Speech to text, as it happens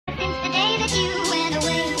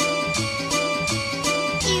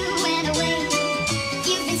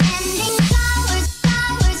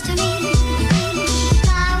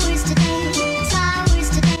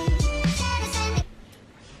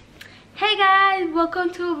welcome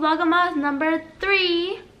to Vlogmas number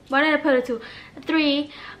 3. Why did I put it to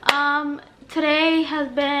 3? Today has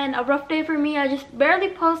been a rough day for me. I just barely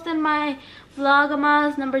posted my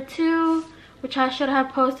Vlogmas number 2, which I should have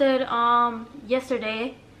posted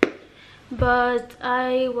yesterday, but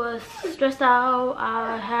I was stressed out.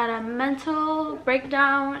 I had a mental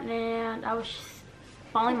breakdown and I was just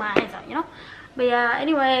bawling my eyes out, you know. But yeah,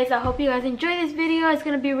 anyways, I hope you guys enjoy this video. It's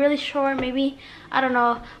gonna be really short, maybe, I don't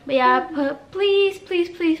know. But yeah, please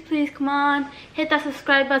come on, hit that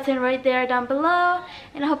subscribe button right there down below,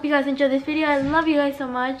 and I hope you guys enjoy this video. I love you guys so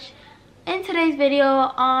much. In today's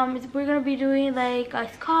video, we're gonna be doing like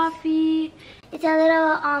iced coffee. It's a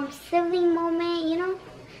little sibling moment, you know.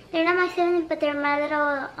 They're not my siblings, but they're my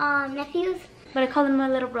little nephews. But I call them my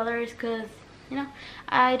little brothers because, you know,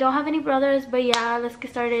 I don't have any brothers. But yeah, let's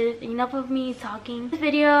get started. Enough of me talking. This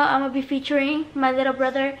video, I'm gonna be featuring my little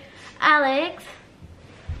brother, Alex.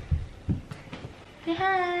 Say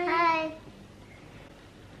hi. Hi.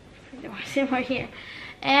 Sit right here.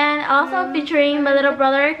 And also featuring my little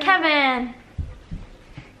brother, Kevin.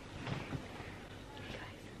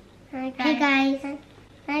 Hi guys. Hey guys.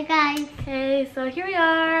 Hi guys. Hey, so here we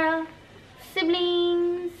are,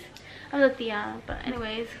 siblings. I'm the Tia, but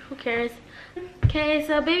anyways, who cares? Okay,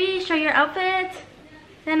 so baby, show your outfit.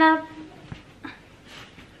 Stand up.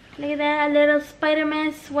 Look at that, a little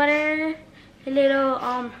Spider-Man sweater, a little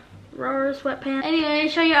rower sweatpants. Anyway,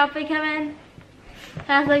 show your outfit, Kevin.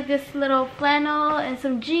 Has like this little flannel and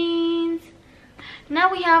some jeans. Now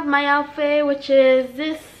we have my outfit, which is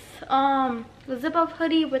this zip up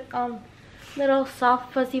hoodie with little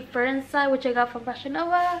soft fuzzy fur inside, which I got from Fashion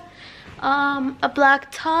Nova. A black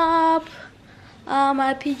top,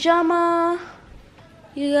 my pajama.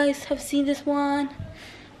 You guys have seen this one.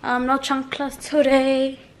 No chanclas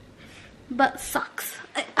today, but socks.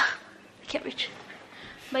 I can't reach.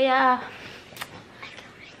 But yeah,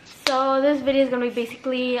 so this video is gonna be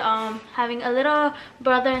basically having a little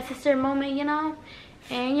brother and sister moment, you know.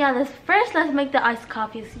 And yeah, let's make the iced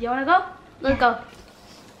coffees. You wanna go? Let's go.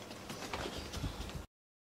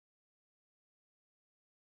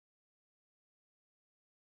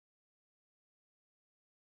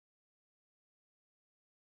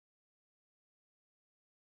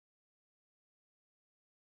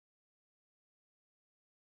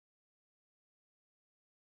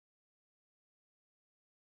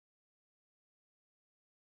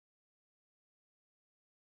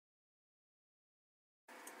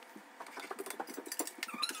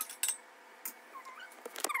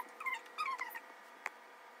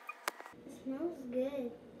 Smells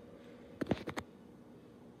good.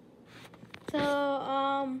 So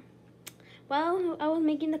while I was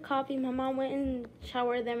making the coffee, my mom went and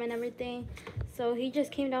showered them and everything. So he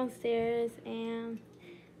just came downstairs and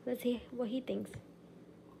let's see what he thinks.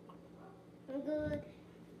 I'm good.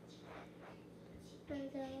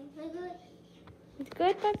 I'm good. It's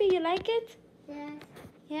good, puppy? You like it? Yeah.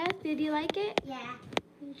 Yes? Did you like it? Yeah.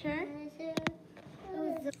 You sure?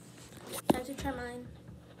 Time to try mine.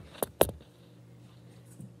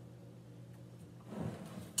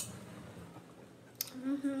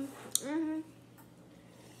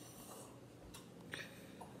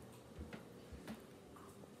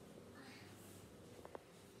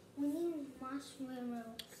 We need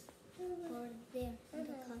marshmallows for there in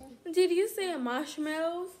the coffee. Did you say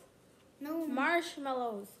marshmallows? No.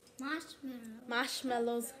 Marshmallows. Marshmallows.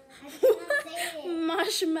 Marshmallows. I did not say it.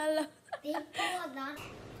 Marshmallow. They call that.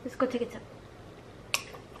 Let's go take a sip.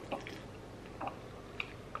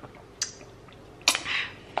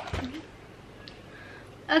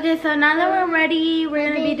 Okay, so now that we're ready, we're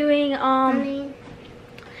gonna be doing a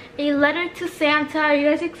letter to Santa. Are you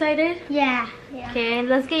guys excited? Yeah. Okay,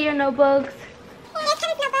 let's get your notebooks.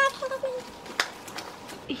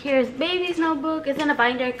 Here's baby's notebook. It's in a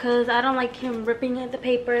binder because I don't like him ripping at the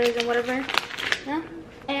papers and whatever. Yeah.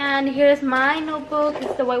 And here's my notebook.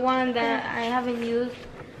 It's the white one that I haven't used.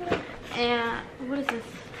 And what is this?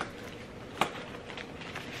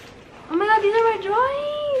 Oh my god, these are my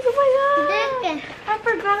drawings! Oh my god! I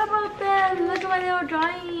forgot about them. Look at my little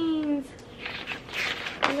drawings.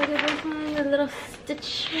 Look at this one, the little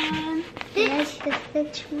Stitch one. Yes, the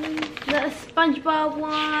Stitch one. The SpongeBob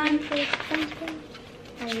one. The SpongeBob.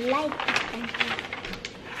 I like the SpongeBob.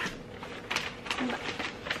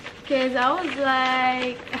 Because I was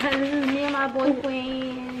like, this is me and my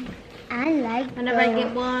boyfriend. I like Whenever I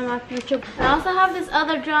get one, my future. I also have this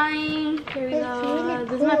other drawing. Here we go. Really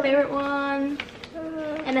This is my favorite one.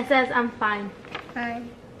 And it says, I'm fine. Fine.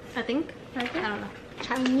 I think. I don't know.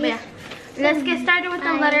 Chinese. But yeah. Let's get started with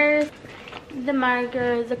the letters. the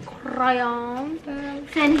markers, the crayons.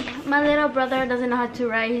 And my little brother doesn't know how to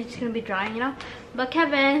write. He's just gonna be drawing, you know. But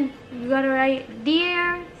Kevin, you gotta write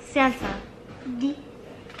Dear Santa.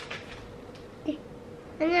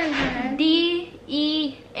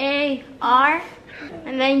 D-E-A-R.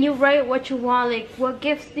 And then you write what you want, like what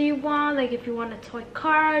gifts do you want, like if you want a toy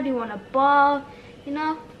car, do you want a ball, you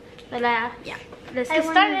know. But yeah, let's get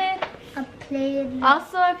started.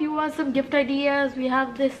 Also, if you want some gift ideas, we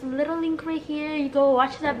have this little link right here. You go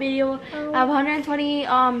watch that video. I have 120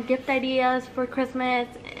 gift ideas for Christmas,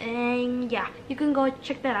 and yeah, you can go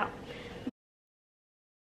check that out.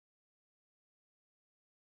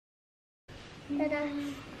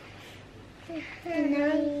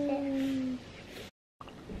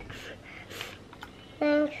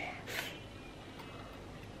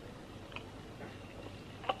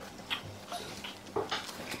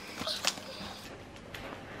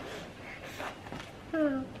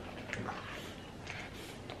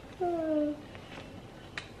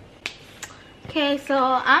 Okay, so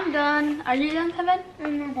I'm done. Are you done, Kevin?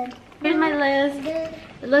 I'm not done. Here's my list.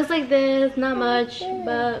 It looks like this, not much,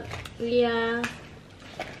 but yeah.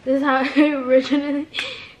 This is how I originally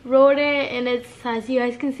wrote it, and it's, as you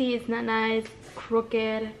guys can see, it's not nice, it's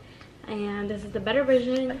crooked, and this is the better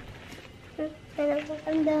version.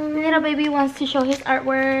 I'm done. The little baby wants to show his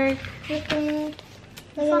artwork. Okay.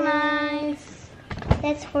 So nice.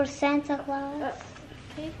 That's for Santa Claus.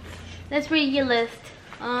 Okay. Let's read your list.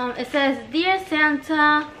 It says, Dear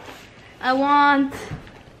Santa, I want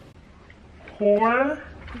Four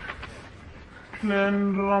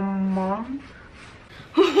Raman.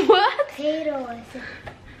 What? Potatoes.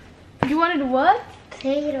 You wanted what?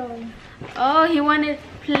 Potato. Oh, he wanted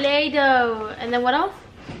Play-Doh. And then what else?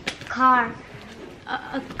 Car.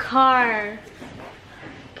 A car.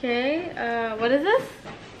 Okay, what is this?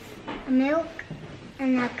 Milk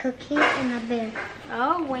and a cookie and a bear.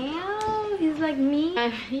 Oh, wow. He's like me.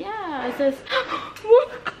 Yeah, it says...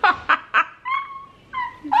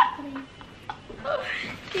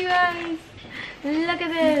 You guys, look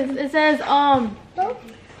at this. It says,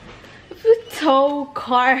 tow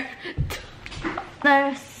car.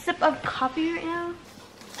 A sip of coffee right now.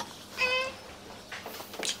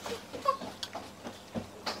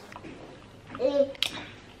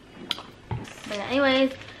 But yeah,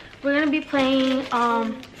 anyways, we're gonna be playing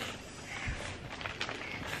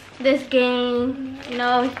this game, you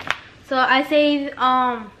know. So I say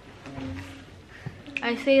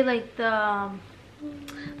like the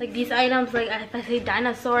like these items, like if I say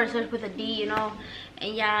dinosaur, it starts with a D, you know.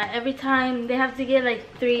 And yeah, every time they have to get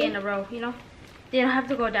like 3 in a row, you know. They don't have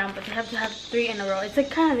to go down, but they have to have 3 in a row. It's like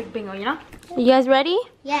kind of like bingo, you know. You guys ready?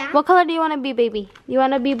 Yeah. What color do you want to be, baby? You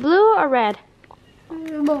want to be blue or red?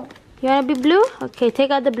 Blue. You want to be blue? Okay,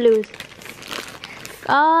 take out the blues.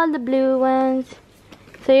 All the blue ones.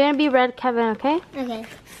 So you're going to be red, Kevin, okay? Okay.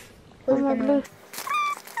 Who's gonna blue?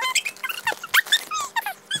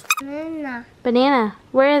 Banana. Banana.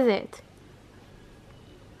 Where is it?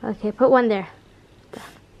 Okay, put one there.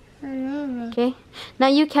 Banana. Okay. Now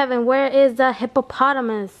you, Kevin, where is the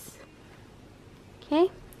hippopotamus?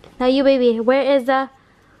 Okay. Now you, baby, where is the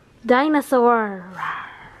dinosaur?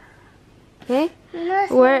 Okay.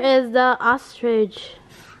 Where is the ostrich?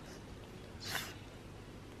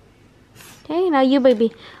 Okay. Now you,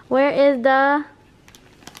 baby, where is the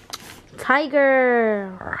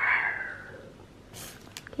tiger?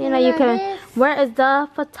 Okay. Now you, Kevin, where is the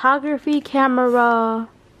photography camera?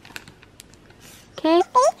 Okay. Where is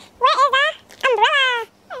the umbrella?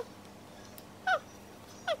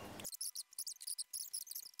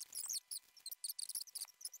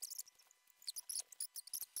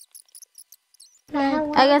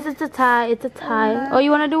 I guess it's a tie. It's a tie. Oh,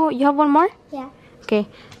 you wanna do? You have one more? Yeah. Okay.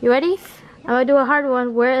 You ready? I'm gonna do a hard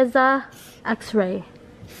one. Where is the X-ray?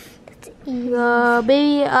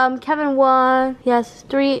 Baby, Kevin won. He has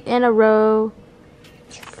 3 in a row.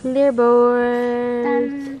 Clear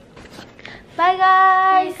board. Bye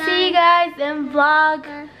guys. See you guys in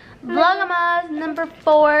Vlogmas number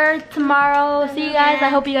 4 tomorrow. See you guys. I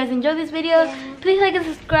hope you guys enjoyed this video. Please like and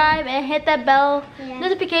subscribe and hit that bell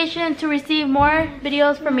notification to receive more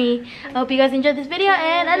videos from me. I hope you guys enjoyed this video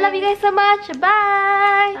and I love you guys so much.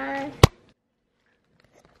 Bye. Bye.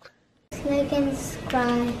 Like and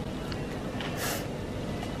subscribe.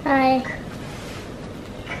 Bye.